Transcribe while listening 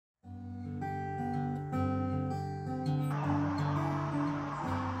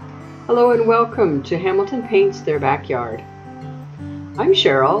Hello and welcome to Hamilton Paints Their Backyard. I'm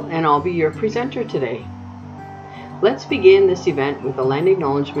Cheryl and I'll be your presenter today. Let's begin this event with a land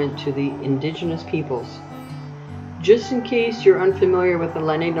acknowledgement to the Indigenous peoples. Just in case you're unfamiliar with the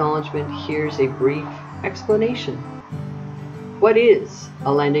land acknowledgement, here's a brief explanation. What is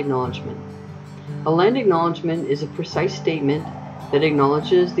a land acknowledgement? A land acknowledgement is a precise statement that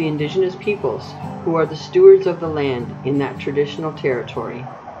acknowledges the Indigenous peoples who are the stewards of the land in that traditional territory.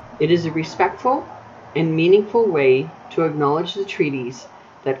 It is a respectful and meaningful way to acknowledge the treaties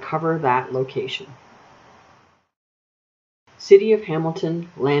that cover that location. City of Hamilton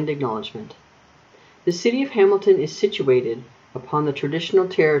Land Acknowledgement. The City of Hamilton is situated upon the traditional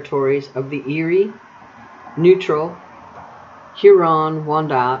territories of the Erie, Neutral,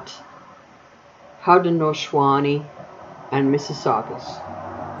 Huron-Wendat, Haudenosaunee, and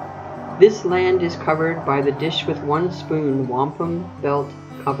Mississaugas. This land is covered by the Dish with One Spoon Wampum Belt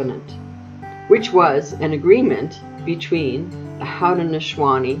Covenant, which was an agreement between the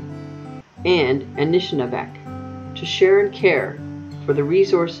Haudenosaunee and Anishinaabe to share and care for the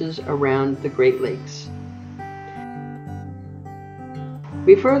resources around the Great Lakes.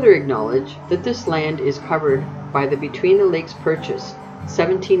 We further acknowledge that this land is covered by the Between the Lakes Purchase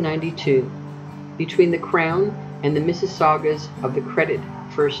 1792 between the Crown and the Mississaugas of the Credit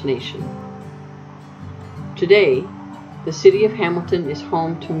First Nation. Today, the City of Hamilton is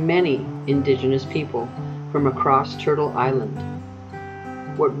home to many Indigenous people from across Turtle Island,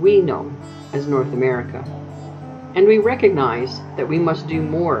 what we know as North America. And we recognize that we must do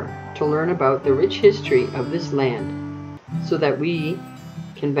more to learn about the rich history of this land so that we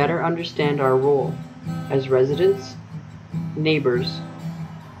can better understand our role as residents, neighbors,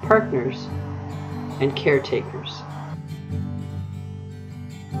 partners, and caretakers.